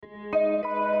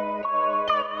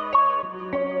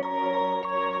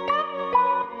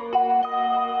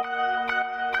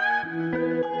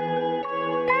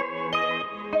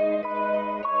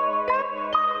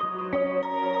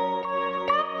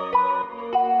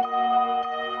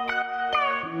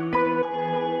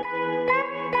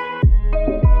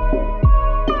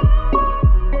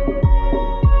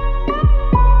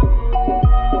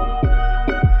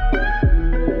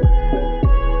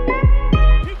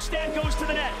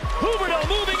Huberdeau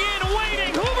moving in,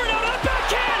 waiting. Huberdeau to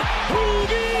backhand.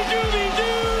 Hoobie dooby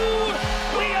doo.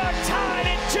 We are tied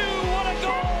at 2. What a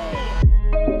goal!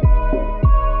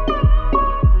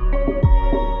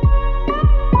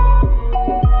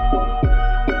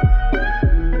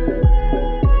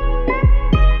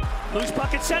 Loose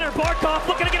puck at center. Barkov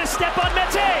looking to get a step on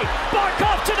Mete.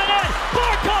 Barkov to the net.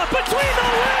 Barkov between the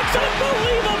legs.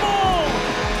 Unbelievable!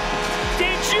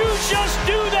 Did you just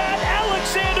do that,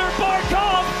 Alexander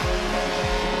Barkov?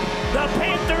 The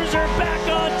Panthers are back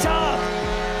on top.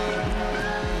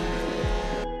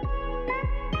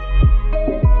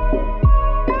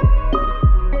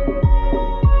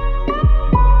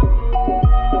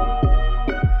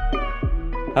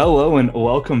 Hello and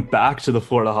welcome back to the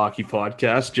Florida Hockey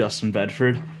Podcast. Justin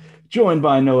Bedford, joined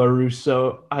by Noah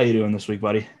Russo. How you doing this week,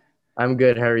 buddy? I'm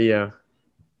good. How are you?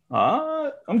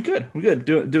 I'm good. I'm good.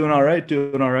 Doing all right.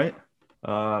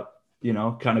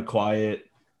 Kind of quiet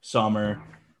summer.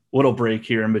 Little break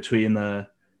here in between the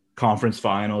conference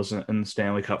finals and the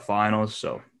Stanley Cup finals.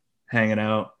 So hanging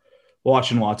out,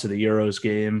 watching lots of the Euros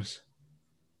games.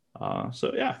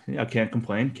 Yeah, can't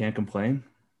complain.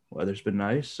 Weather's been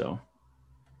nice. So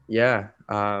Yeah.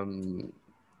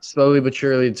 Slowly but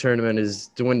surely the tournament is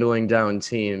dwindling down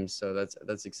teams. So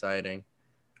that's exciting.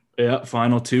 yeah,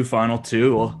 final two.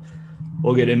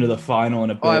 We'll get into the final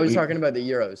in a bit. Oh, I was talking about the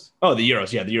Euros. Oh, the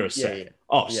Euros. Yeah, the Euros Yeah, sick. yeah.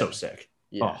 Oh, Yeah. so sick.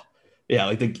 Yeah. Oh, yeah,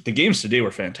 like the games today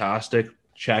were fantastic.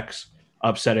 Czechs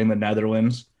upsetting the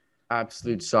Netherlands.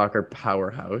 Absolute soccer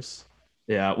powerhouse.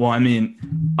 Yeah, well, I mean,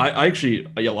 I actually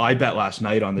I bet last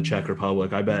night on the Czech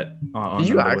Republic. I bet on Did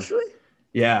you them. actually?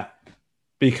 Yeah,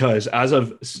 because as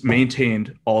I've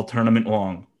maintained all tournament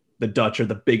long, the Dutch are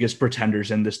the biggest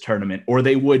pretenders in this tournament, or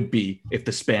they would be if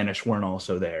the Spanish weren't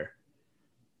also there.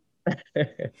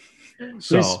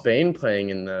 So Who's Spain playing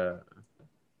in the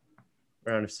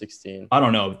round of 16? I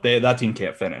don't know. That team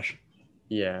can't finish.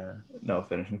 Yeah. No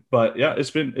finishing, but yeah,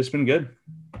 it's been good.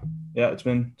 Yeah, it's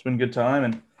been a good time,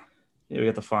 and we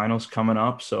got the finals coming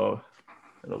up, so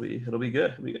it'll be good. It'll be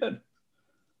good.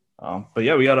 But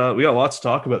yeah, we got lots to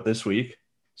talk about this week.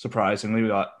 Surprisingly, we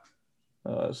got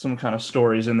some kind of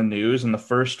stories in the news, and the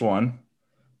first one,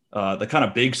 the kind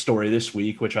of big story this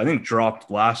week, which I think dropped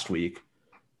last week,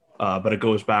 but it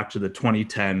goes back to the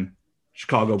 2010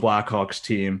 Chicago Blackhawks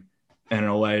team and an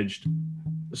alleged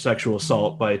sexual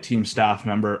assault by a team staff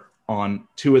member on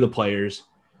 2 of the players.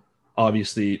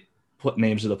 Obviously,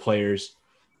 names of the players,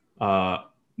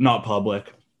 not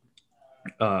public,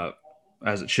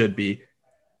 as it should be.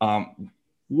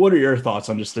 What are your thoughts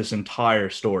on just this entire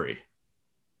story?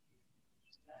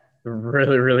 A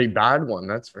really, really bad one,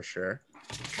 that's for sure.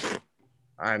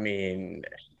 I mean,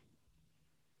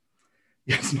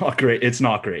 It's not great. It's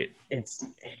not great. it's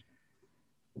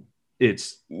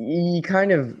It's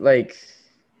kind of like,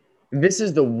 this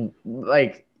is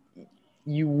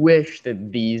you wish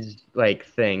that these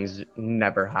things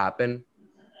never happen,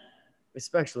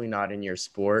 especially not in your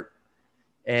sport.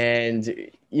 And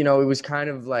it was kind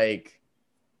of like,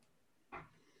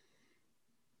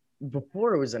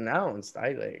 before it was announced, I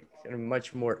had a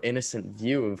much more innocent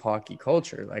view of hockey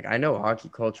culture. I know hockey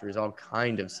culture is all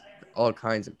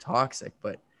kinds of toxic,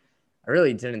 but I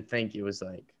really didn't think it was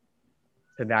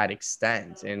to that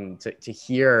extent. And to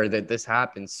hear that this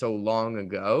happened so long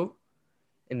ago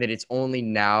and that it's only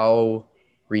now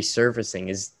resurfacing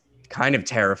is kind of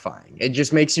terrifying. It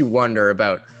just makes you wonder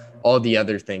about all the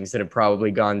other things that have probably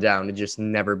gone down and just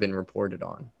never been reported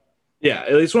on. Yeah,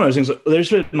 it's one of those things. There's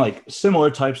been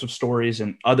similar types of stories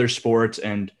in other sports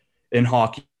and in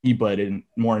hockey, but in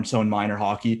minor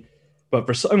hockey. But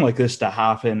for something like this to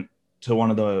happen to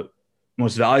one of the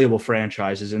most valuable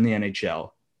franchises in the NHL,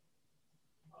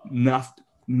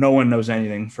 no one knows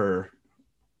anything for,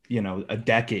 a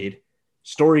decade.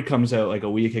 Story comes out a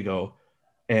week ago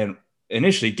and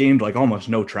initially gained almost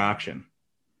no traction.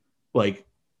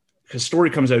 Because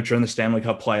story comes out during the Stanley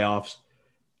Cup playoffs,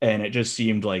 and it just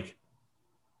seemed like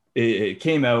it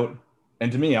came out,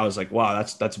 and to me, I was like, wow,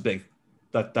 that's big.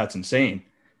 That's insane.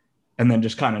 And then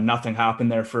just kind of nothing happened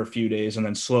there for a few days, and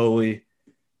then slowly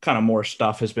kind of more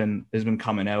stuff has been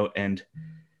coming out, and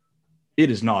it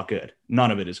is not good.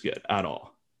 None of it is good at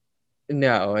all.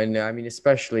 No, and I mean,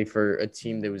 especially for a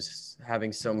team that was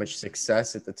having so much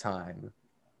success at the time,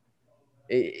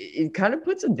 it kind of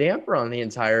puts a damper on the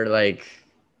entire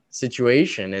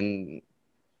situation. And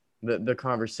the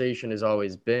conversation has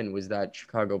always been, was that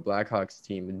Chicago Blackhawks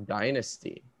team a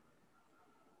dynasty?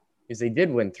 Because they did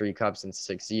win 3 cups in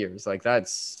 6 years.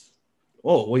 That's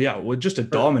Oh, well, yeah. Well, just a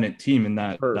dominant team in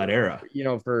that era.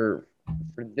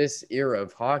 For this era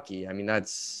of hockey, I mean,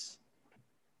 that's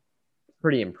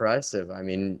pretty impressive. I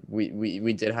mean,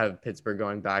 we did have Pittsburgh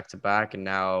going back to back, and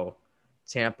now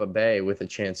Tampa Bay with a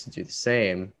chance to do the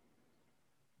same.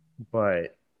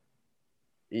 But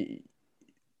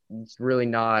it's really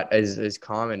not as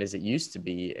common as it used to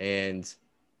be. And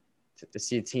to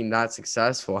see a team that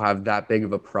successful have that big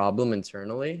of a problem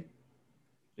internally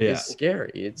is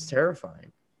scary. It's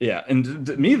terrifying. Yeah. And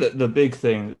to me, the big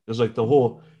thing is like the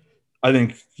whole, I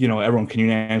think, everyone can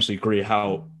unanimously agree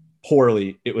how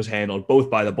poorly it was handled,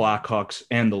 both by the Blackhawks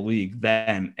and the league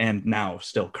then and now,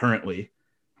 still currently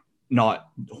not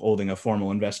holding a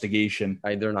formal investigation.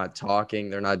 They're not talking.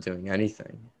 They're not doing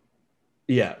anything.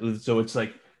 Yeah. So it's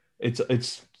like,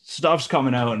 it's stuff's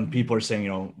coming out and people are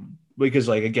saying, because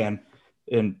like, again,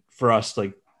 and for us,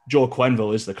 like Joel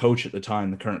Quenneville is the coach at the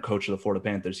time, the current coach of the Florida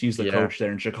Panthers. He's the coach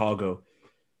there in Chicago.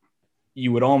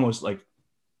 You would almost like,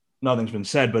 nothing's been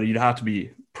said, but you'd have to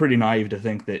be pretty naive to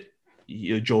think that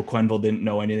Joel Quenneville didn't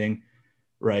know anything,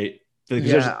 right?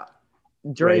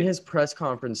 During his press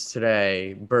conference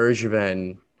today,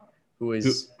 Bergevin, who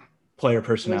is player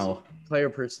personnel,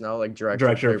 like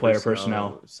director of player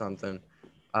personnel, something.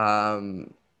 I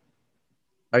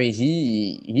mean,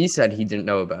 he said he didn't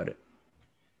know about it,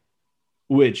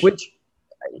 which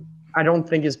I don't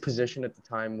think his position at the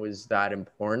time was that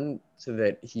important so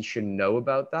that he should know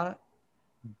about that.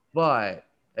 But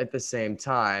at the same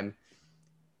time,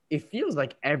 it feels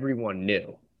like everyone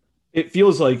knew. It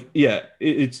feels like,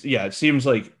 it seems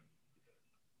like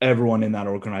everyone in that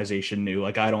organization knew.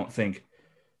 Like, I don't think,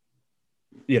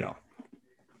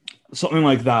 something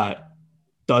like that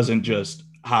doesn't just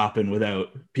happen without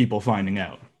people finding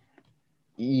out.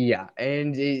 Yeah,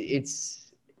 and it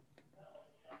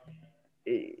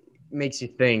makes you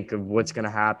think of what's going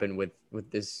to happen with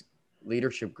this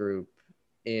leadership group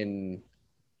in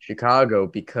Chicago,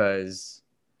 because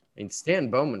Stan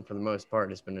Bowman, for the most part,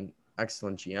 has been an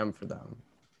excellent GM for them.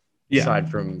 Yeah.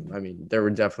 Aside from, there were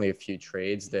definitely a few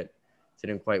trades that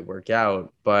didn't quite work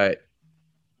out, but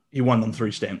he won them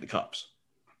 3 Stanley Cups.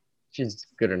 Which is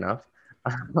good enough.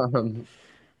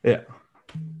 Yeah.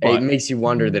 It makes you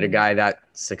wonder that a guy that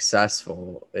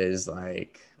successful is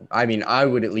like, I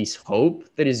would at least hope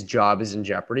that his job is in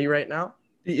jeopardy right now.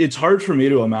 It's hard for me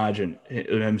to imagine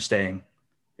him staying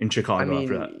in Chicago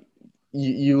after that.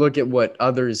 You look at what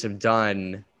others have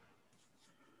done,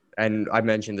 and I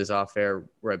mentioned this off air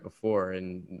right before,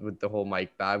 and with the whole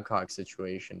Mike Babcock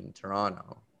situation in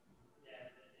Toronto,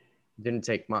 it didn't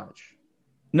take much.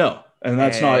 No, and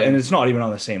it's not even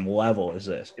on the same level as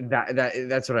this.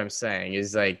 That's what I'm saying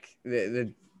is like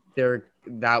that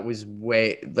was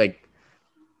way like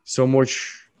so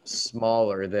much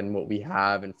smaller than what we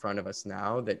have in front of us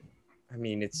now that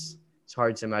it's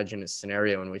hard to imagine a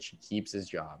scenario in which he keeps his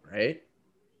job, right?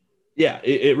 Yeah,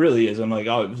 it really is. I'm like,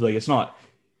 it's not,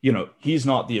 he's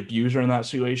not the abuser in that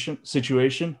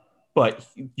situation, but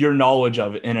your knowledge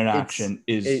of it in an action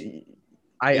is.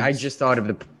 I just thought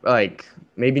of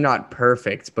maybe not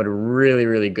perfect, but a really,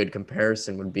 really good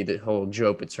comparison would be the whole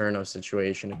Joe Paterno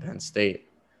situation at Penn State.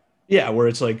 Yeah, where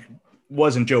it's like,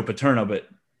 wasn't Joe Paterno, but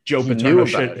Joe Paterno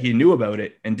he knew about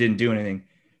it and didn't do anything.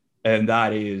 And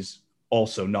that is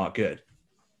also not good.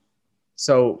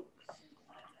 So.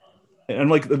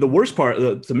 And like the worst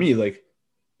part to me, like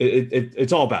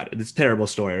it's all bad. It's a terrible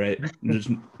story, right? There's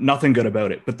nothing good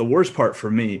about it. But the worst part for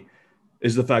me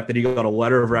is the fact that he got a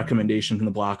letter of recommendation from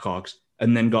the Blackhawks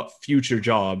and then got future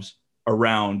jobs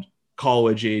around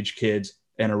college age kids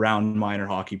and around minor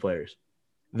hockey players.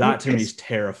 That to me is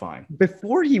terrifying.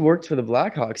 Before he worked for the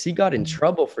Blackhawks, he got in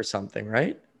trouble for something,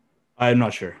 right? I'm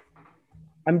not sure.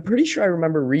 I'm pretty sure I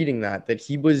remember reading that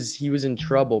he was in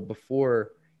trouble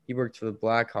before he worked for the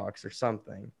Blackhawks or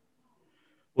something.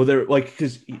 Well,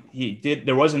 because he did.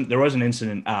 There was an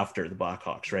incident after the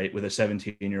Blackhawks, right, with a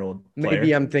 17-year-old player.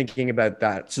 Maybe I'm thinking about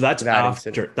that. So that's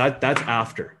after. That's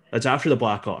after the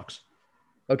Blackhawks.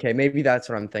 Okay, maybe that's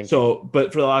what I'm thinking. So,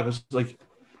 but for the Blackhawks, like,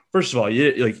 first of all,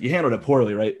 you handled it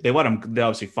poorly, right? They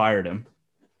obviously fired him,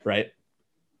 right?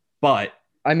 But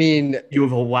you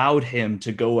have allowed him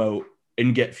to go out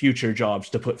and get future jobs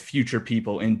to put future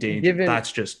people in danger.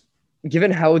 That's just.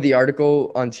 Given how the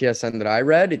article on TSN that I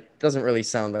read, it doesn't really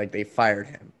sound like they fired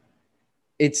him.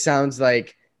 It sounds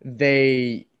like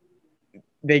they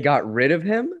got rid of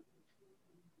him,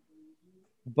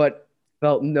 but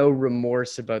felt no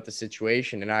remorse about the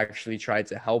situation and actually tried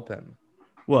to help him.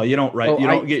 Well, you don't write.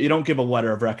 You don't give a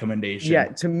letter of recommendation. Yeah,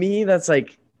 to me, that's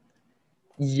like,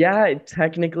 yeah,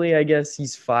 technically, I guess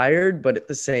he's fired, but at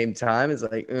the same time, it's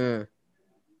like,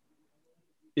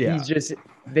 yeah,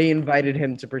 they invited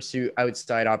him to pursue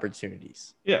outside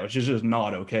opportunities. Yeah, which is just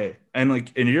not okay. And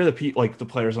you're the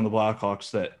players on the Blackhawks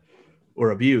that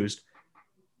were abused.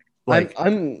 Like,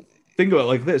 I'm think about it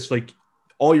like this: like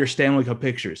all your Stanley Cup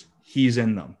pictures, he's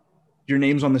in them. Your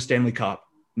name's on the Stanley Cup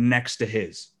next to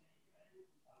his.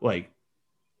 Like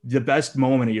the best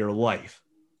moment of your life,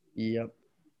 Yep.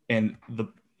 and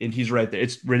he's right there.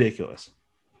 It's ridiculous.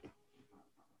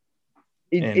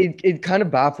 It kind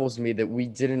of baffles me that we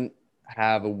didn't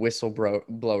have a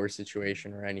whistleblower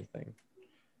situation or anything.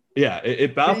 Yeah,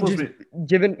 it baffles me.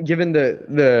 Given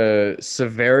the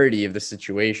severity of the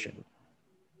situation.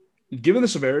 Given the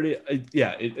severity,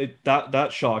 that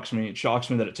shocks me. It shocks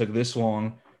me that it took this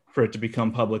long for it to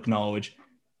become public knowledge,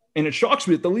 and it shocks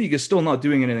me that the league is still not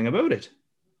doing anything about it.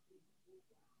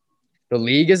 The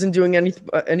league isn't doing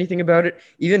anything about it.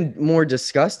 Even more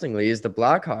disgustingly is the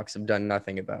Blackhawks have done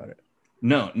nothing about it.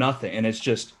 No, nothing, and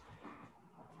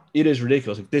it is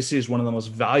ridiculous. Like, this is one of the most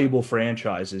valuable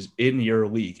franchises in your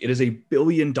league. It is a $1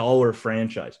 billion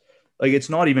franchise. Like, it's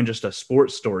not even just a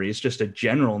sports story. It's just a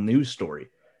general news story.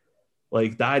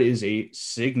 Like, that is a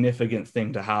significant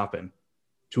thing to happen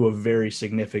to a very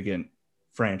significant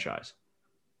franchise.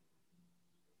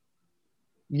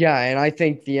 Yeah, and I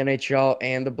think the NHL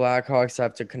and the Blackhawks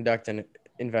have to conduct an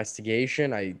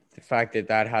investigation. The fact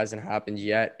that hasn't happened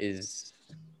yet is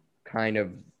kind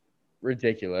of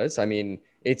ridiculous. I mean,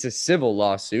 it's a civil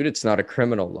lawsuit. It's not a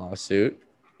criminal lawsuit.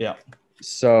 Yeah.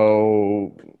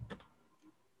 So,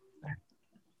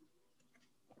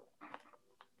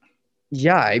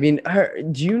 yeah, I mean,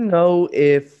 do you know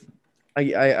if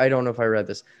I don't know if I read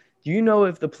this. Do you know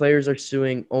if the players are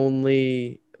suing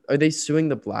are they suing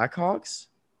the Blackhawks?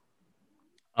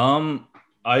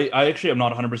 I actually am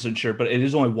not 100% sure, but it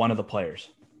is only one of the players.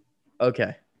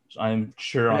 Okay. So I'm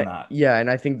sure on that. Yeah, and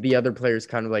I think the other player is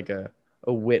kind of like a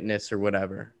witness or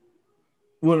whatever.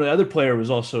 Well, the other player was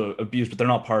also abused, but they're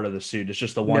not part of the suit. It's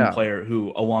just the one player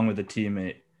who, along with a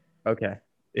teammate. Okay.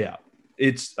 Yeah.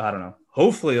 I don't know.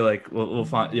 Hopefully, like, we'll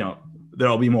find,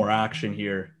 there'll be more action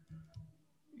here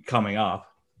coming up.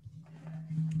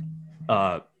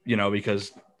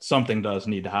 Because something does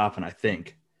need to happen, I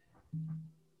think.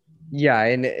 Yeah,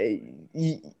 and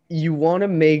you want to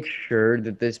make sure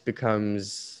that this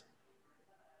becomes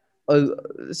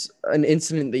an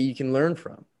incident that you can learn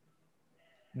from.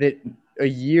 That a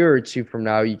year or two from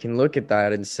now, you can look at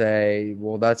that and say,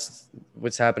 well, that's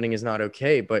what's happening is not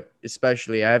okay. But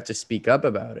especially I have to speak up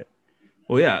about it.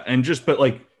 Well, yeah. And just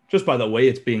by the way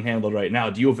it's being handled right now,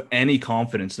 do you have any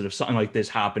confidence that if something like this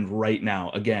happened right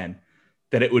now, again,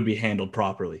 that it would be handled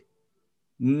properly?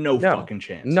 No fucking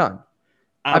chance. None.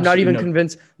 I'm not even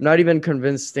convinced. I'm not even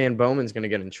convinced Stan Bowman's going to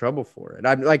get in trouble for it.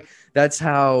 I'm like, that's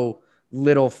how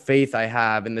little faith I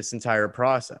have in this entire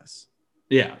process.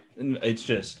 Yeah, it's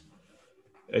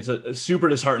a super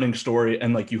disheartening story,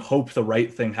 and like you hope the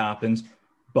right thing happens,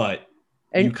 but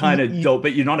you kind of don't.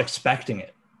 But you're not expecting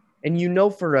it, and you know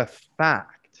for a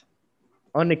fact,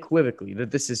 unequivocally,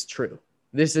 that this is true.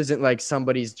 This isn't like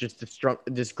somebody's just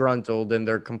disgruntled and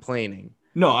they're complaining.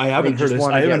 No, I haven't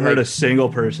heard a single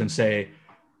person say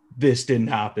this didn't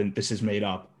happen. This is made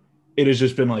up. It has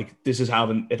just been like, this has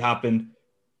happened. It happened,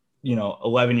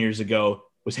 11 years ago,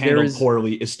 was handled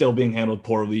poorly, is still being handled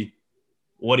poorly.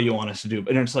 What do you want us to do?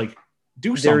 And it's like,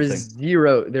 do something.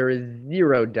 There is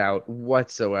zero doubt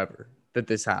whatsoever that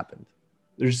this happened.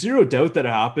 There's zero doubt that it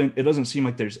happened. It doesn't seem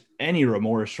like there's any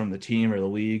remorse from the team or the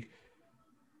league.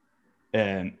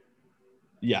 And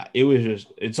yeah,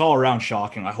 it's all around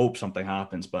shocking. I hope something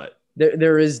happens, but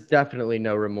there is definitely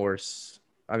no remorse.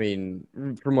 I mean,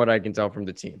 from what I can tell from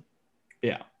the team.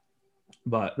 Yeah.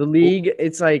 But the league,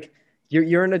 it's like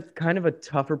you're in a kind of a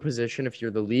tougher position if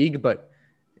you're the league, but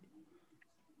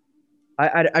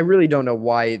I really don't know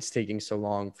why it's taking so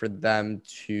long for them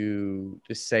to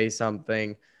say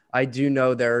something. I do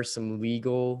know there are some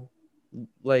legal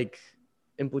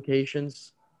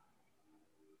implications.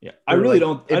 Yeah, I really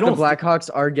don't. If the Blackhawks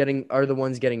are the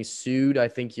ones getting sued, I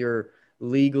think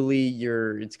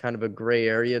it's kind of a gray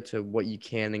area to what you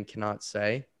can and cannot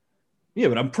say. Yeah,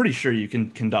 but I'm pretty sure you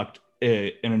can conduct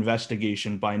an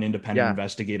investigation by an independent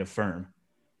investigative firm.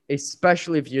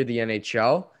 Especially if you're the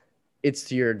NHL, it's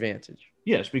to your advantage.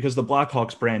 Yes, because the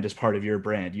Blackhawks brand is part of your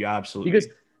brand. You absolutely. Because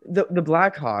the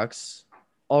Blackhawks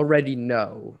already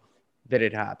know that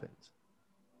it happened.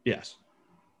 Yes.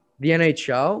 The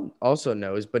NHL also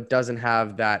knows, but doesn't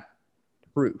have that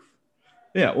proof.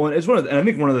 Yeah, well, and I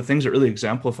think one of the things that really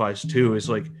exemplifies too is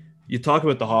like you talk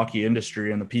about the hockey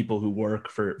industry and the people who work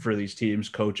for these teams,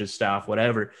 coaches, staff,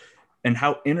 whatever, and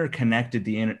how interconnected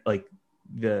the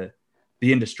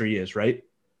industry is, right?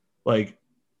 Like,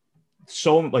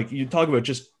 so like you talk about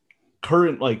just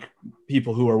current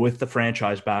people who are with the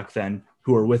franchise back then,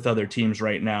 who are with other teams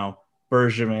right now,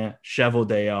 Bergevin,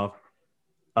 Cheveldayoff,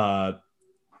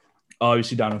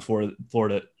 obviously down in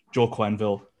Florida, Joel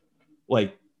Quenneville,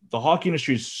 like the hockey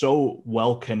industry is so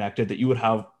well connected that you would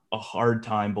have a hard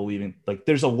time believing, like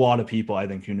there's a lot of people I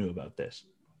think who knew about this.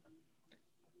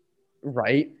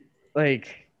 Right?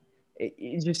 Like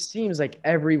it just seems like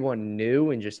everyone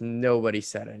knew and just nobody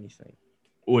said anything.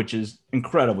 Which is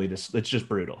incredibly, it's just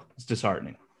brutal. It's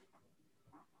disheartening.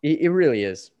 It really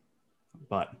is.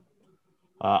 But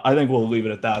I think we'll leave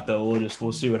it at that, though.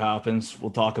 We'll see what happens.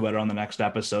 We'll talk about it on the next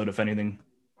episode if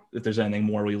there's anything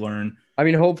more we learn. I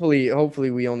mean, hopefully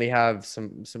we only have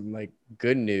some like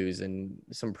good news and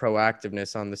some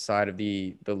proactiveness on the side of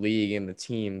the league and the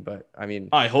team. But I mean,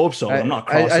 I hope so. I'm not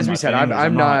crossing as we my said, fingers.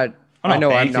 I'm not. I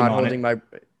know I'm not holding holding my.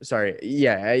 Sorry.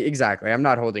 Yeah, exactly. I'm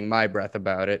not holding my breath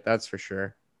about it. That's for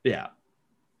sure. Yeah,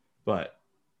 but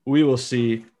we will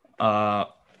see.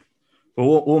 But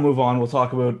we'll move on. We'll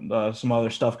talk about some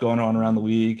other stuff going on around the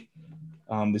league.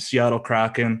 The Seattle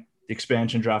Kraken, the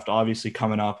expansion draft obviously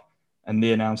coming up, and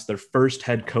they announced their first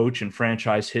head coach in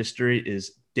franchise history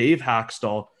is Dave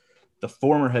Haxtell, the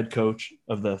former head coach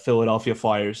of the Philadelphia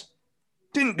Flyers.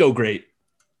 Didn't go great.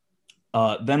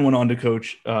 Then went on to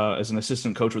coach as an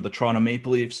assistant coach with the Toronto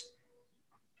Maple Leafs.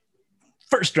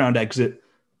 First round exit.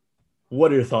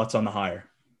 What are your thoughts on the hire?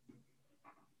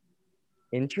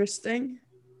 Interesting.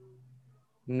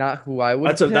 Not who I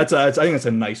would. I think that's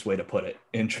a nice way to put it.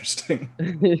 Interesting.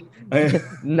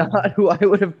 Not who I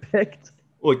would have picked.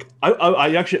 Look,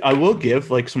 I will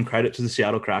give like some credit to the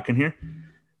Seattle Kraken here.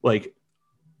 Like,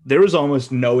 there was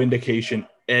almost no indication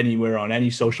anywhere on any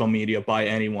social media by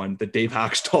anyone that Dave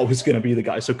Haxtell was going to be the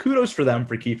guy. So kudos for them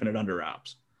for keeping it under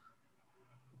wraps.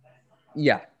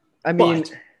 Yeah, I mean,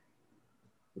 but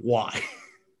why?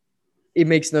 It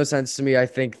makes no sense to me. I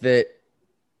think that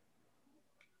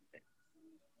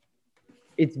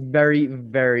it's very,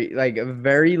 very, like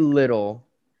very little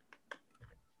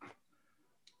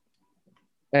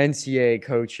NCAA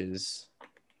coaches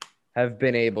have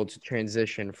been able to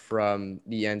transition from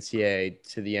the NCAA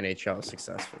to the NHL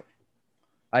successfully.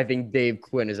 I think Dave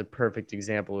Quinn is a perfect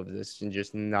example of this and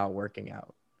just not working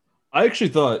out. I actually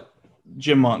thought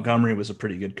Jim Montgomery was a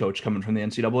pretty good coach coming from the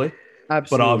NCAA. Absolutely.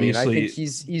 But obviously, and I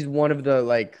think he's one of the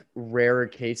like rarer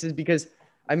cases because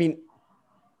I mean,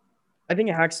 I think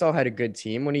Hackstall had a good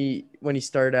team when he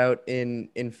started out in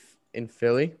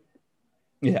Philly.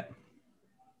 Yeah.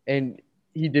 And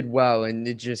he did well, and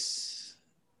it just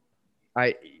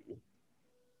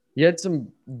he had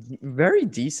some very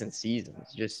decent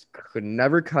seasons, just could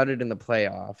never cut it in the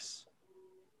playoffs.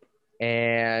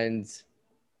 And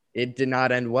it did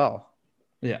not end well.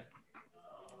 Yeah.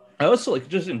 I also like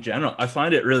just in general, I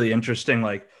find it really interesting,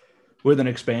 like with an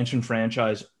expansion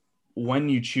franchise, when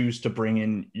you choose to bring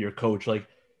in your coach, like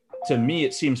to me,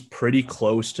 it seems pretty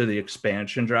close to the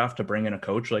expansion draft to bring in a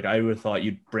coach. Like I would have thought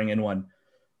you'd bring in one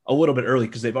a little bit early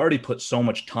because they've already put so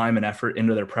much time and effort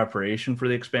into their preparation for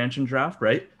the expansion draft,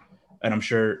 right? And I'm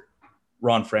sure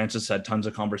Ron Francis had tons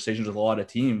of conversations with a lot of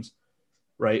teams,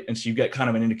 right? And so you get kind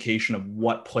of an indication of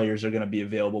what players are going to be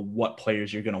available, what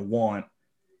players you're going to want.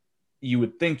 You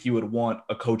would think you would want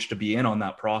a coach to be in on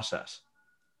that process,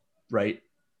 right?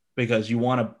 Because you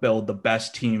want to build the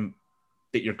best team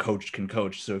that your coach can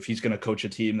coach. So if he's going to coach a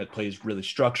team that plays really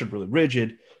structured, really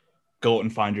rigid, go out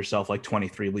and find yourself like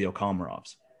 23 Leo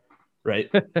Komarovs, right?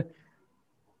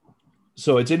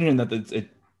 So it's interesting that it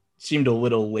seemed a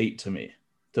little late to me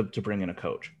to bring in a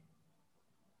coach.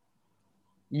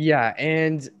 Yeah,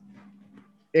 and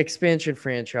expansion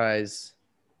franchise,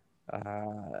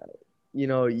 you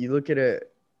look at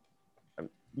it,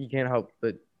 you can't help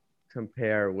but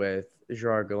compare with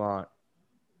Gerard Gallant,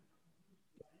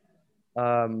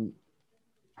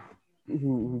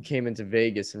 who came into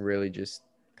Vegas and really just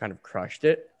kind of crushed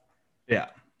it. Yeah.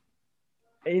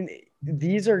 And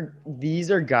these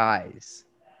are guys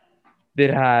that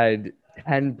had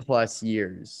 10 plus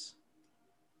years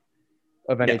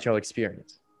of NHL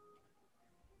experience.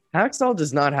 Haxtell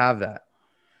does not have that.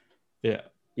 Yeah.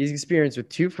 He's experienced with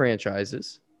 2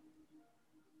 franchises.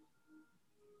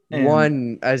 And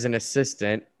one as an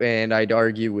assistant, and I'd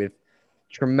argue with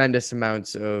tremendous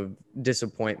amounts of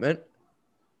disappointment,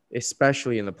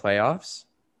 especially in the playoffs.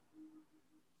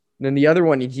 And then the other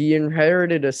one, he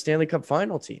inherited a Stanley Cup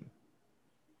final team.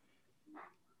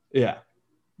 Yeah.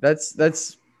 That's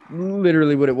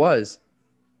literally what it was.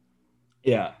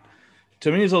 Yeah.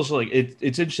 To me, it's also like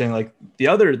it's interesting. Like the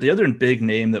other big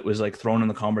name that was like thrown in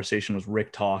the conversation was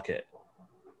Rick Tocchet,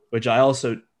 which I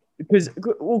also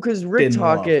because Rick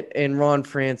Tocchet and Ron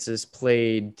Francis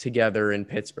played together in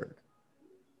Pittsburgh.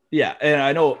 Yeah, and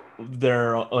I know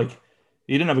they're like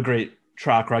he didn't have a great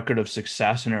track record of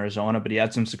success in Arizona, but he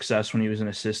had some success when he was an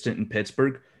assistant in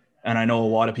Pittsburgh. and I know a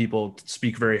lot of people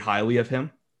speak very highly of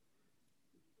him.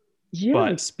 He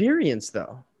has experience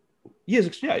though. He's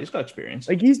got experience.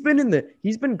 Like he's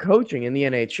been coaching in the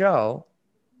NHL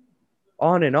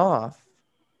on and off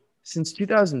since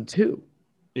 2002.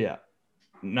 Yeah.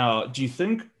 Now, do you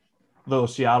think though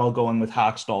Seattle going with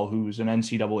Hackstall, who's an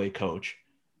NCAA coach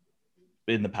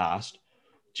in the past,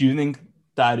 do you think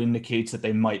that indicates that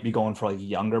they might be going for like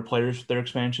younger players for their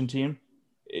expansion team?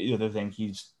 You know, they think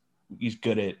he's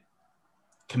good at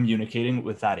communicating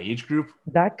with that age group?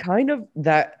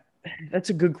 That's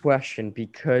a good question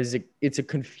because it's a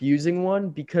confusing one,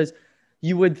 because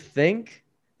you would think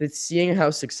that seeing how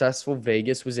successful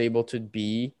Vegas was able to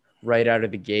be right out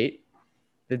of the gate,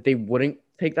 that they wouldn't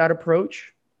take that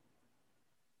approach.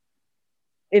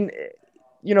 And,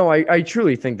 you know, I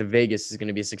truly think that Vegas is going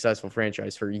to be a successful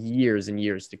franchise for years and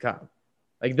years to come.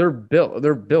 Like they're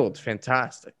built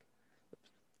fantastic.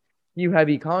 Few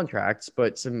heavy contracts,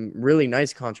 but some really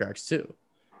nice contracts too.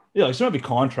 Yeah, like some heavy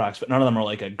contracts, but none of them are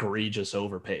like egregious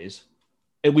overpays.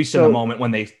 At least in the moment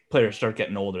when players start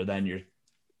getting older, then you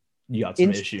got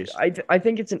some issues. I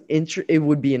think it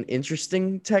would be an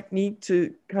interesting technique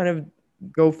to kind of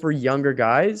go for younger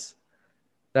guys.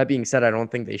 That being said, I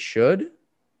don't think they should,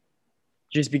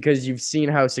 just because you've seen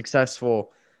how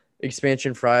successful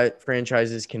expansion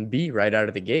franchises can be right out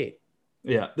of the gate.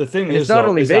 Yeah, the thing and is, it's not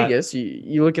only Vegas.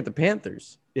 You look at the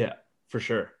Panthers. Yeah, for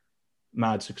sure,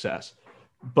 mad success.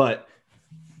 But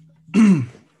I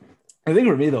think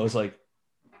for me though, it's like,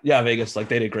 yeah, Vegas, like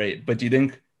they did great. But do you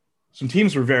think some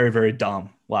teams were very, very dumb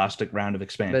last round of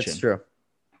expansion? That's true.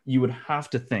 You would have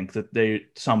to think that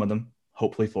some of them,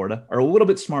 hopefully Florida, are a little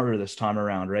bit smarter this time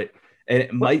around, right? And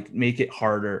it might make it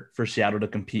harder for Seattle to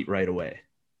compete right away.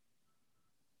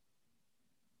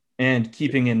 And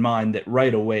keeping in mind that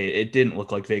right away, it didn't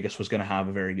look like Vegas was going to have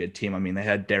a very good team. I mean, they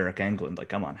had Derek Englund. Like,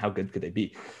 come on, how good could they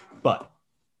be? But,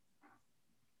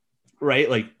 right,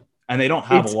 like, and they don't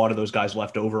have a lot of those guys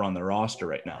left over on their roster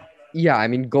right now. Yeah, I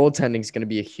mean, goaltending is going to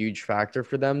be a huge factor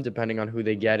for them, depending on who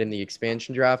they get in the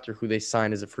expansion draft or who they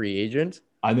sign as a free agent.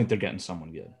 I think they're getting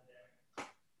someone good.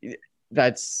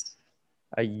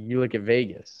 You look at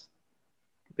Vegas.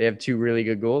 They have two really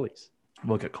good goalies.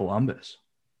 Look at Columbus.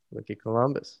 Look at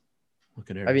Columbus. Look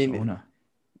at Arizona.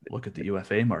 Look at the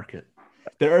UFA market.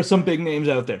 There are some big names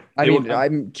out there.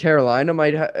 Carolina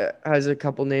might has a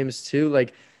couple names too.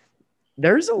 Like,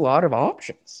 there's a lot of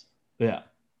options. Yeah.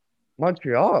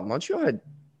 Montreal had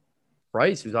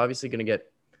Price, who's obviously going to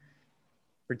get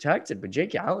protected, but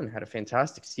Jake Allen had a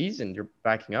fantastic season. You're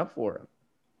backing up for him.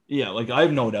 Yeah, like I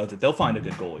have no doubt that they'll find a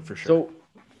good goalie for sure. So,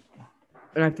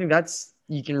 and I think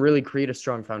you can really create a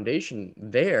strong foundation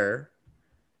there,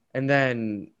 and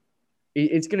then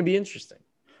it's going to be interesting.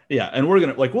 Yeah, and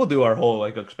we'll do our whole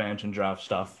like expansion draft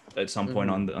stuff at some point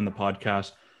on the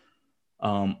podcast.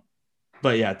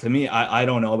 But yeah, to me, I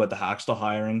don't know about the Hackstall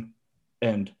hiring,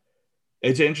 and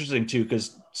it's interesting too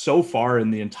because so far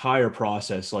in the entire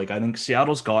process, like I think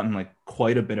Seattle's gotten like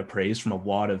quite a bit of praise from a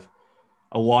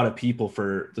lot of people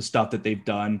for the stuff that they've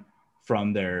done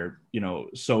from their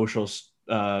socials.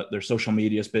 Their social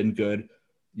media has been good.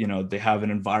 They have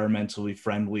an environmentally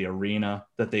friendly arena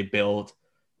that they built.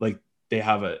 Like they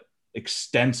have a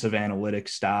extensive analytics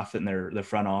staff in their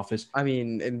front office. I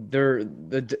mean, and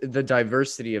the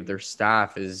diversity of their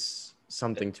staff is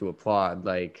something to applaud.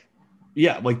 Like,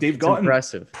 yeah, like they've gotten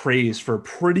impressive praise for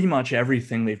pretty much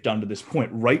everything they've done to this point.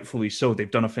 Rightfully so.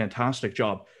 They've done a fantastic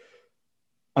job.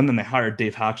 And then they hired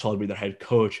Dave Hackstall to be their head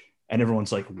coach, and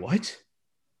everyone's like, "What?"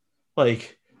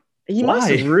 Like, he must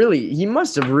have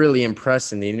really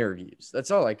impressed in the interviews.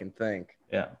 That's all I can think.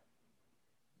 Yeah,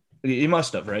 he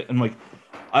must have, right? And like,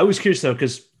 I was curious though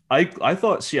because I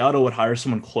thought Seattle would hire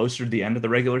someone closer to the end of the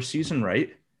regular season,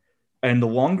 right? And the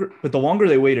longer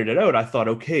they waited it out, I thought,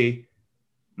 okay,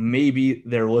 maybe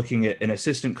they're looking at an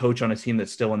assistant coach on a team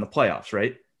that's still in the playoffs,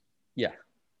 right? Yeah.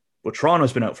 Well,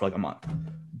 Toronto's been out for like a month.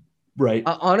 Right.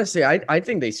 Honestly, I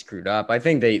think they screwed up. I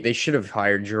think they should have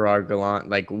hired Gerard Gallant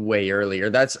like way earlier.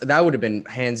 That would have been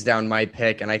hands down my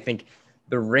pick, and I think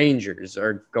the Rangers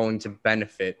are going to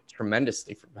benefit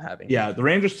tremendously from having him. Yeah, the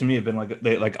Rangers to me have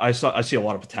been I see a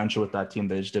lot of potential with that team.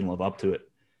 They just didn't live up to it.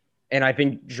 And I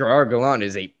think Gerard Gallant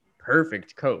is a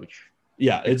perfect coach.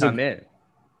 Yeah,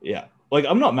 yeah. Like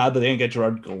I'm not mad that they didn't get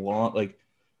Gerard Gallant, like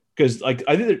because like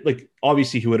I think like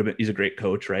obviously he's a great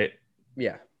coach, right?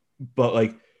 Yeah, but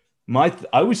like.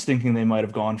 I was thinking they might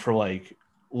have gone for like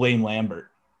Lane Lambert,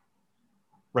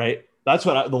 right? That's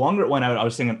what the longer it went out, I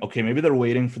was thinking, okay, maybe they're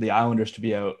waiting for the Islanders to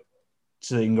be out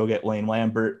so they can go get Lane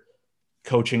Lambert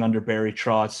coaching under Barry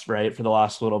Trotz, right? For the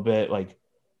last little bit. Like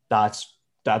that's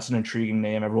that's an intriguing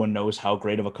name. Everyone knows how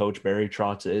great of a coach Barry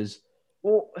Trotz is.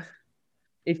 Well,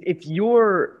 if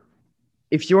you're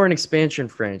an expansion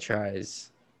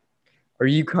franchise, are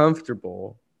you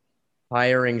comfortable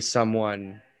hiring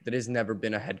someone that has never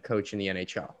been a head coach in the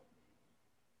NHL?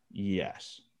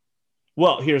 Yes.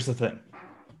 Well, here's the thing.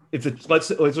 If it's let's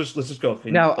just go.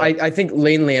 Now, I think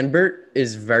Lane Lambert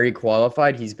is very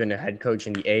qualified. He's been a head coach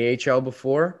in the AHL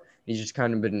before. He's just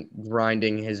kind of been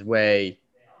grinding his way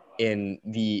in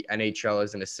the NHL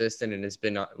as an assistant and has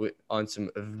been on some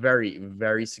very,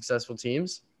 very successful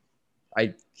teams.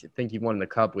 I think he won the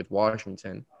cup with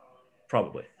Washington.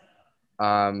 Probably.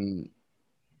 To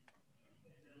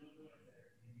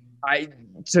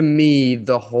me,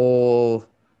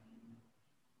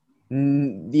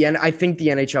 I think the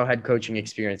NHL head coaching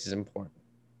experience is important.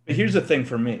 But here's the thing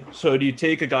for me. So do you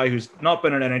take a guy who's not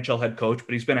been an NHL head coach,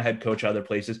 but he's been a head coach other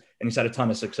places and he's had a ton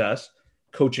of success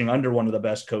coaching under one of the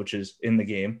best coaches in the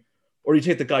game? Or you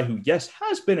take the guy who, yes,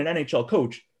 has been an NHL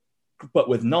coach, but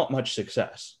with not much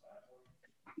success?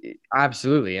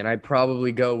 Absolutely. And I'd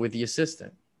probably go with the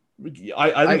assistant.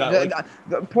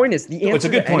 The point is, the answer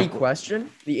to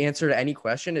any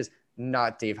question is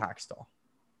not Dave Haxtell.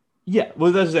 Yeah,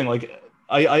 well, that's the thing. Like,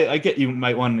 I get you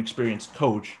might want an experienced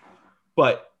coach,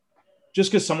 but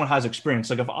just because someone has experience,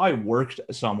 like if I worked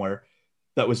somewhere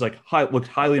that was like looked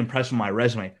highly impressive on my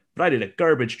resume, but I did a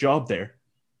garbage job there,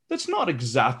 that's not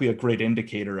exactly a great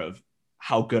indicator of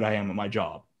how good I am at my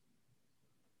job.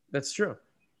 That's true.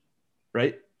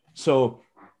 Right? So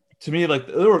to me, like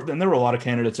there were a lot of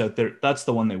candidates out there. That's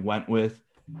the one they went with.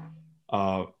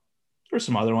 There were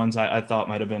some other ones I thought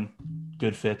might have been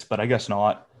good fits, but I guess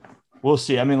not. We'll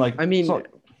see.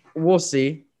 We'll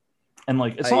see. And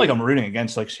like, it's not like I'm rooting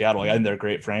against like Seattle. Like, I think they're a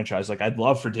great franchise. Like, I'd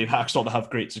love for Dave Haxtell to have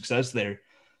great success there.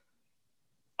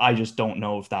 I just don't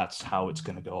know if that's how it's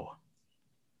going to go.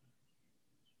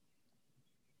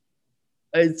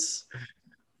 It's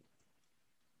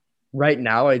right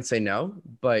now, I'd say no,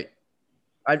 but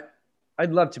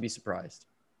I'd love to be surprised.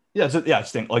 Yeah,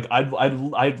 it's thing. Like,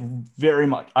 I'd very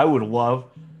much. I would love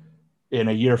in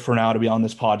a year from now to be on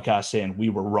this podcast saying we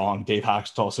were wrong. Dave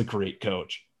Haxtell's a great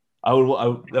coach.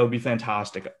 That would be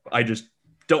fantastic. I just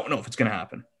don't know if it's going to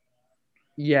happen.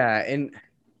 Yeah, and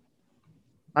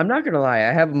I'm not going to lie.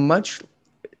 I have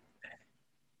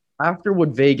after what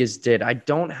Vegas did, I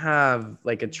don't have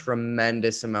like a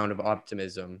tremendous amount of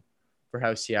optimism for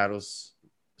how Seattle's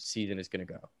season is going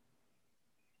to go.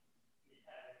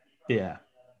 Yeah.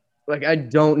 Like, I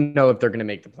don't know if they're going to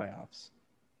make the playoffs.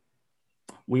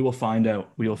 We will find out.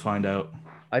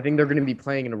 I think they're going to be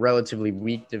playing in a relatively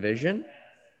weak division,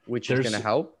 which is going to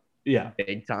help. Yeah.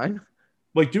 Big time.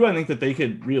 Like, do I think that they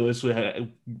could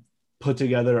realistically put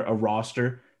together a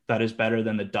roster that is better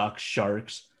than the Ducks,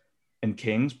 Sharks, and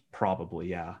Kings? Probably,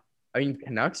 yeah. I mean,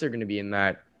 Canucks are going to be in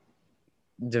that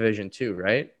division too,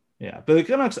 right? Yeah. But the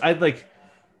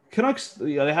Canucks,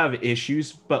 they have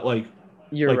issues, but like,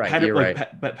 you're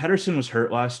right. But Pettersson was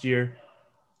hurt last year,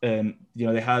 and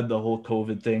they had the whole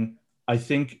COVID thing. I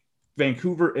think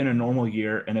Vancouver in a normal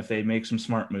year, and if they make some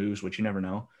smart moves, which you never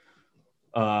know,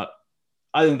 I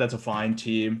think that's a fine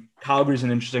team. Calgary's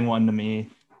an interesting one to me.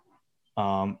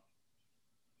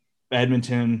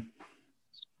 Edmonton,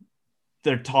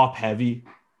 they're top heavy.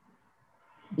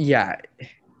 Yeah,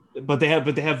 but they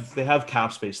have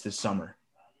cap space this summer,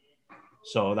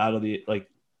 so that'll be like.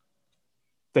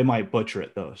 They might butcher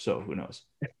it though, so who knows,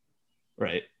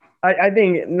 right? I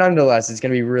think nonetheless it's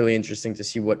going to be really interesting to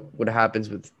see what happens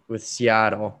with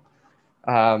Seattle.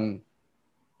 I'm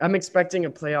expecting a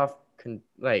playoff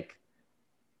like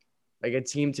a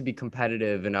team to be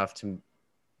competitive enough to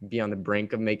be on the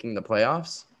brink of making the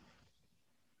playoffs.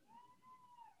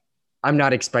 I'm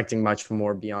not expecting much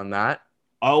more beyond that.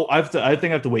 I think I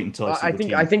have to wait until I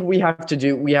think we have to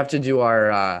do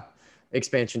our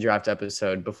expansion draft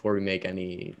episode before we make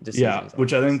any decisions. Yeah,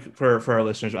 which I think for our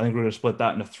listeners, I think we're going to split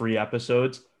that into 3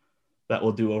 episodes that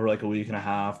we'll do over like a week and a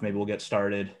half. Maybe we'll get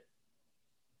started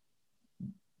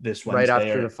this Wednesday. Right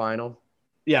after the final?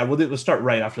 Yeah, we'll start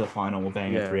right after the final. We'll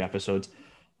bang it 3 episodes.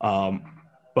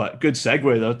 But good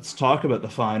segue, though. Let's talk about the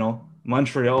final.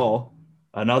 Montreal,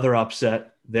 another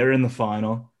upset. They're in the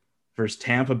final versus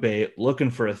Tampa Bay,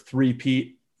 looking for a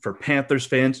three-peat for Panthers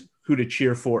fans. Who to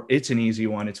cheer for? It's an easy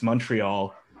one. It's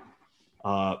Montreal.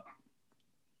 What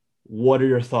are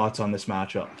your thoughts on this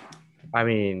matchup? I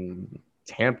mean,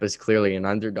 Tampa's clearly an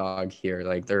underdog here.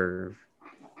 Like, they're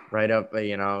right up,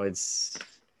 it's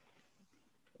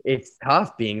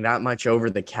tough being that much over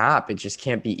the cap. It just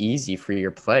can't be easy for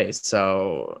your play.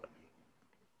 So,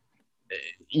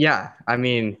 yeah, I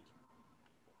mean,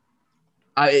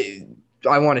 I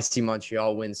want to see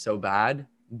Montreal win so bad.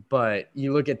 But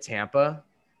you look at Tampa,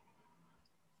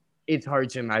 it's hard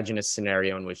to imagine a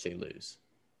scenario in which they lose.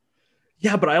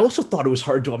 Yeah, but I also thought it was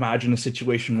hard to imagine a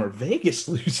situation where Vegas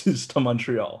loses to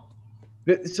Montreal.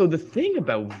 So the thing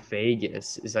about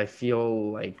Vegas is I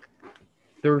feel like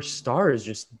their stars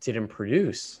just didn't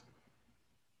produce.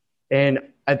 And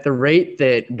at the rate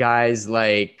that guys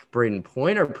like Braden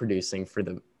Point are producing for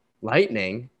the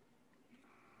Lightning,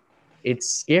 it's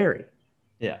scary.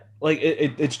 Yeah, like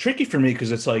it's tricky for me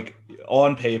because it's like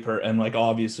on paper and like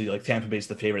obviously like Tampa Bay's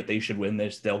the favorite. They should win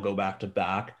this. They'll go back to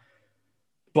back.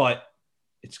 But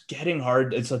it's getting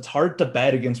hard. It's hard to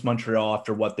bet against Montreal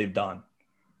after what they've done,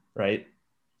 right?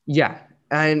 Yeah,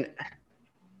 and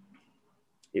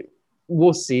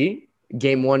we'll see.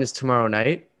 Game 1 is tomorrow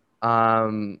night.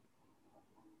 I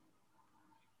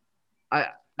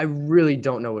really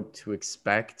don't know what to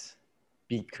expect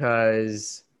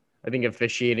because I think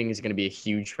officiating is going to be a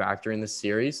huge factor in this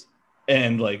series.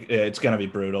 And like it's going to be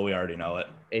brutal. We already know it.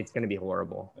 It's going to be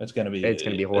horrible. It's going to be horrible. It's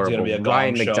going to be a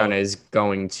Ryan gong show. McDonough is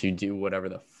going to do whatever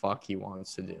the fuck he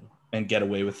wants to do and get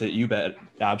away with it. You bet.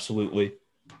 Absolutely.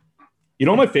 You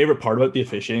know what my favorite part about the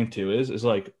officiating too is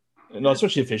like, not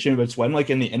especially officiating, but it's when like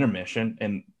in the intermission,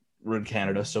 and we're in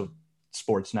Canada, so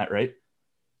Sportsnet, right?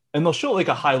 And they'll show like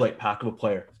a highlight pack of a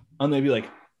player, and they'll be like,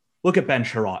 look at Ben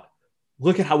Sherratt.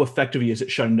 Look at how effective he is at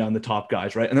shutting down the top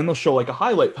guys, right? And then they'll show like a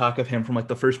highlight pack of him from like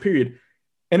the first period,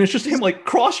 and it's just him like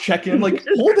cross-checking, like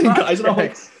holding guys. And I'm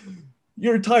like,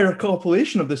 your entire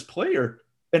compilation of this player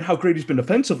and how great he's been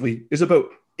defensively is about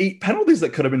 8 penalties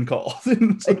that could have been called.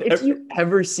 Like if you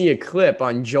ever see a clip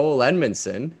on Joel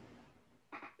Edmondson,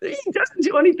 he doesn't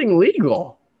do anything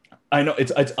legal. I know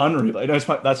it's unreal. I know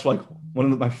that's like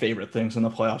one of my favorite things in the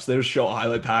playoffs. They just show a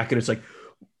highlight pack and it's like,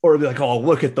 or they're like, oh,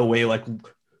 look at the way like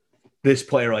this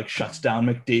player like shuts down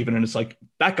McDavid, and it's like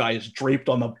that guy is draped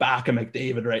on the back of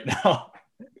McDavid right now.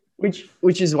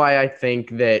 Which is why I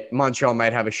think that Montreal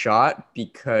might have a shot,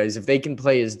 because if they can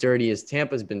play as dirty as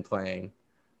Tampa's been playing,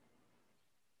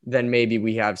 then maybe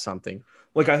we have something.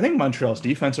 Like, I think Montreal's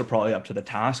defense are probably up to the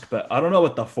task, but I don't know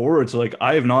what the forwards. Like,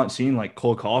 I have not seen like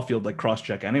Cole Caulfield like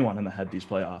cross-check anyone in the head these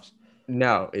playoffs.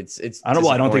 No, it's. I don't know.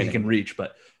 I don't think he can reach,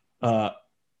 but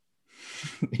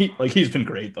he's been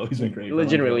great though. He's been great. He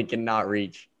legitimately cannot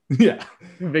reach. Yeah,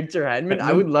 Victor Hedman.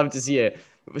 I would love to see a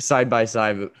side by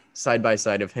side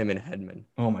of him and Hedman.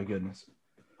 Oh my goodness.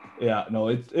 Yeah, no,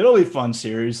 it'll be a fun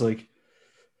series. Like,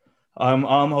 I'm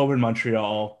hoping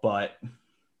Montreal, but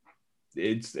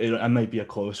it might be a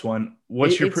close one.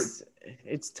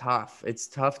 It's tough. It's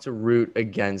tough to root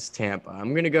against Tampa.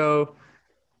 I'm gonna go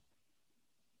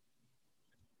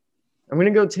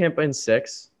Tampa in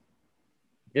 6.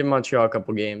 Give Montreal a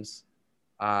couple games.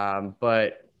 But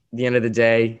at the end of the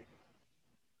day,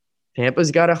 Tampa's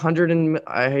got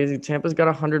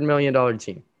 $100 million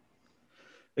team.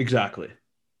 Exactly.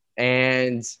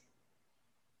 And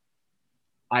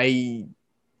I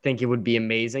think it would be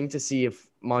amazing to see if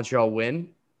Montreal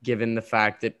win, given the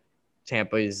fact that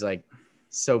Tampa is like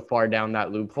so far down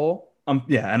that loophole.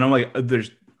 Yeah, and I'm like,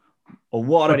 there's a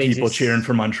lot of people cheering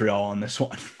for Montreal on this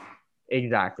one.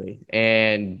 Exactly,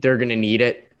 and they're gonna need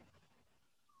it.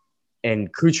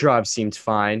 And Kucherov seemed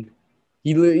fine.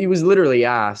 He was literally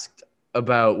asked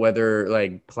about whether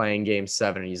like playing Game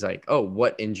 7, and he's like, "Oh,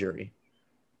 what injury?"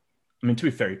 I mean, to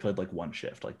be fair, he played like one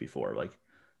shift like before. Like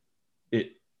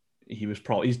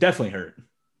he's definitely hurt.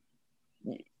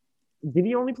 Did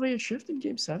he only play a shift in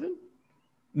Game 7?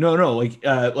 No,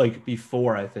 like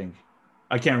before, I think.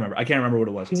 I can't remember what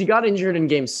it was. Because he got injured in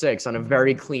Game 6 on a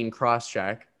very clean cross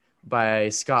check by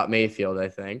Scott Mayfield, I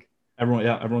think.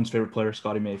 Everyone's favorite player,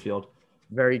 Scotty Mayfield.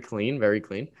 Very clean, very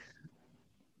clean.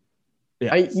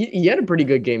 Yeah, he had a pretty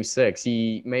good Game 6.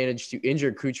 He managed to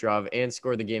injure Kucherov and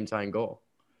score the game-tying goal.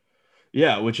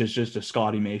 Yeah, which is just a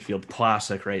Scotty Mayfield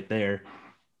classic right there.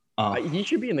 He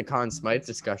should be in the Conn Smythe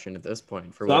discussion at this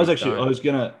point.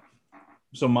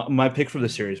 So my pick for the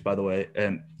series, by the way,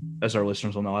 and as our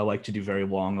listeners will know, I like to do very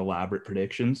long, elaborate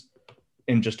predictions,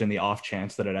 and just in the off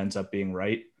chance that it ends up being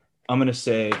right, I'm going to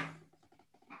say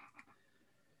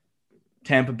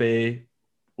Tampa Bay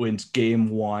wins Game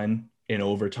 1 in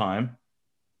overtime,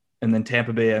 and then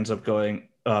Tampa Bay ends up going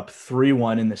up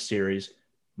 3-1 in the series.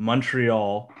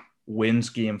 Montreal wins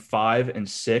Game 5 and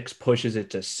 6, pushes it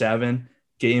to 7.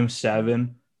 Game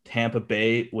 7, Tampa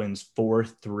Bay wins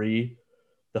 4-3.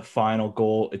 The final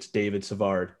goal, it's David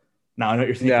Savard. Now, I know what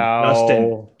you're thinking,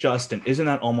 no. Justin, isn't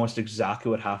that almost exactly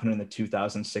what happened in the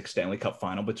 2006 Stanley Cup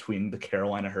final between the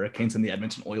Carolina Hurricanes and the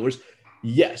Edmonton Oilers?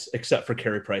 Yes, except for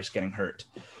Carey Price getting hurt.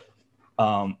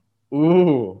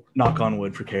 Ooh. Knock on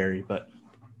wood for Carey, but...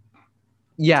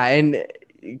 Yeah, and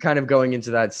kind of going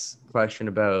into that question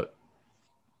about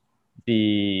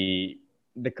the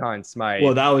Conn Smythe.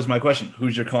 Well, that was my question.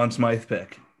 Who's your Conn Smythe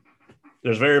pick?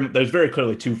 There's very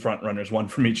clearly two front runners, one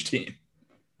from each team.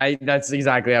 That's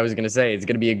exactly what I was going to say. It's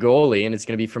going to be a goalie, and it's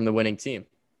going to be from the winning team.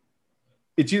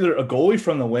 It's either a goalie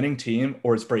from the winning team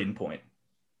or it's Braden Point.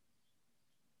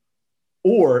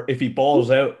 Or if he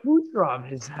balls out. Kucherov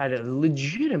has had a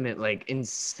legitimate, like,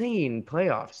 insane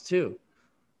playoffs, too.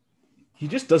 He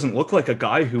just doesn't look like a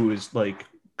guy who is, like,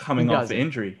 coming off the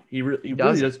injury. He really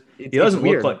does. He doesn't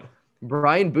look like.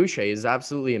 Brian Boucher is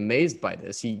absolutely amazed by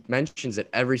this. He mentions it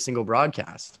every single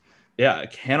broadcast. Yeah, I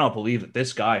cannot believe that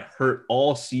this guy hurt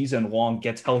all season long,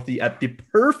 gets healthy at the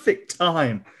perfect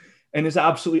time, and is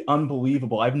absolutely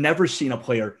unbelievable. I've never seen a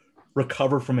player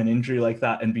recover from an injury like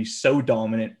that and be so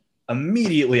dominant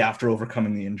immediately after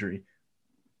overcoming the injury.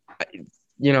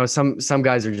 You know, some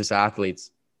guys are just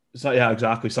athletes. So yeah,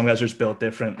 exactly. Some guys are just built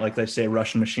different. Like they say,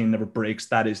 Russian machine never breaks.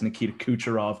 That is Nikita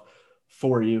Kucherov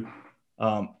for you.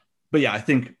 But yeah, I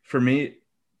think for me,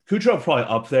 Kucherov probably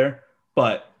up there,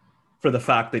 but for the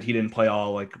fact that he didn't play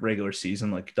all like regular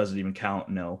season, like does it even count?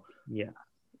 No. Yeah.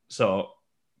 So,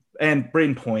 and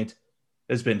Braden Point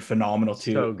has been phenomenal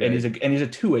too. So good. And he's a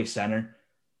two-way center.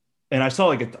 And I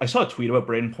saw a tweet about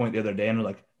Braden Point the other day, and I'm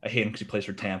like, I hate him because he plays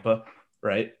for Tampa,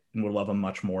 right? And would love him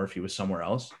much more if he was somewhere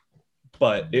else.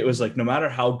 But it was like, no matter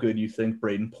how good you think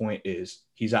Braden Point is,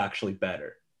 he's actually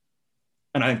better.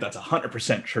 And I think that's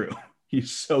 100% true.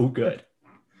 He's so good.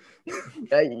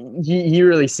 He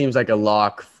really seems like a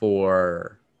lock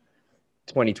for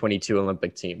 2022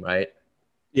 Olympic team, right?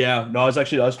 Yeah. No, I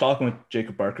was talking with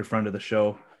Jacob Barker, friend of the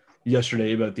show,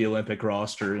 yesterday about the Olympic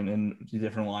roster and the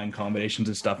different line combinations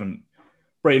and stuff. And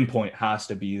Braden Point has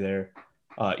to be there.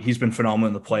 He's been phenomenal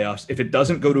in the playoffs. If it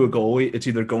doesn't go to a goalie, it's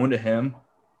either going to him,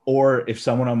 or if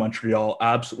someone on Montreal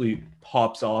absolutely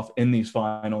pops off in these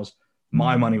finals,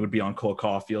 my money would be on Cole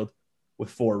Caulfield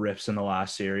with 4 rips in the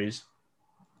last series.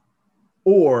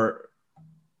 Or,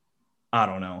 I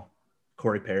don't know,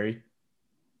 Corey Perry.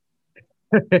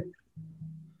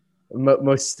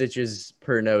 Most stitches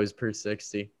per nose per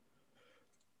 60.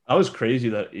 That was crazy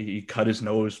that he cut his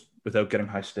nose without getting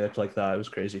high stitch like that. It was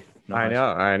crazy. Nice.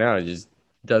 I know. It just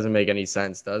doesn't make any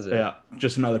sense, does it? Yeah,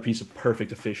 just another piece of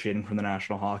perfect officiating from the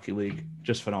National Hockey League.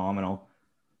 Just phenomenal.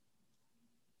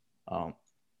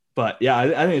 But yeah, I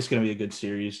think it's going to be a good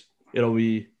series. It'll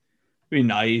be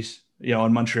nice. You know,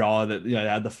 in Montreal, that they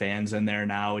had the fans in there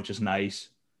now, which is nice.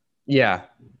 Yeah,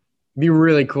 it'd be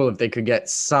really cool if they could get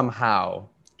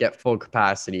full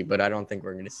capacity, but I don't think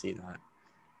we're going to see that.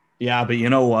 Yeah, but you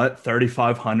know what?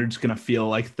 3,500 is going to feel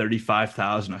like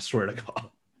 35,000. I swear to God.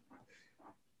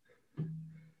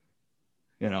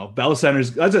 You know, Bell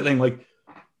Center's, that's the thing. Like,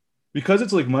 because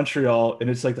it's like Montreal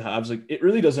and it's like the Habs, like it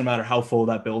really doesn't matter how full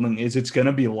that building is. It's going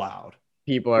to be loud.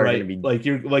 People are going to be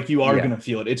you are going to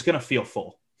feel it. It's going to feel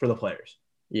full for the players.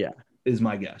 Yeah, is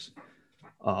my guess.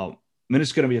 And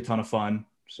it's going to be a ton of fun.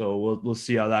 So we'll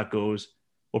see how that goes.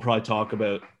 We'll probably talk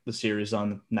about the series on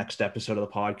the next episode of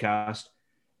the podcast,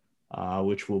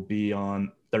 which will be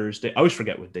on Thursday. I always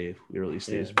forget what day we release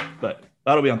these, but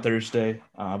that'll be on Thursday.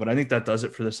 But I think that does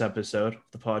it for this episode of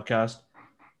the podcast.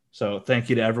 So thank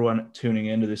you to everyone tuning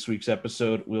in to this week's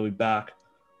episode. We'll be back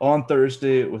on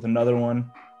Thursday with another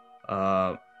one.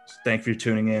 Thank you for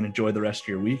tuning in. Enjoy the rest of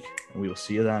your week, and we will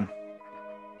see you then.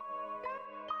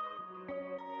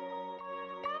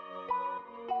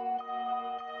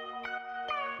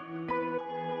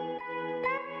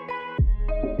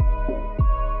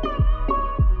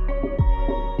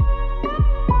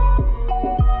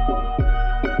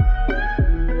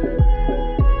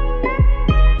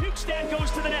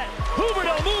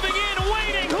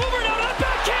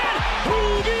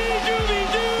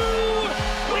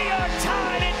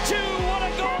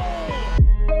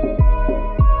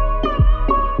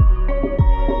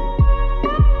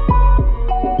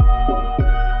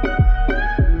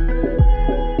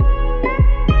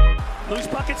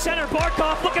 Center,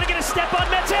 Barkov looking to get a step on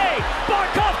Mete.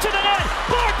 Barkov to the net.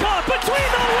 Barkov between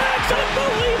the legs.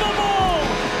 Unbelievable.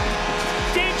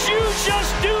 Did you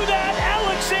just do that,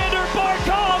 Alexander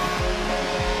Barkov?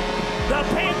 The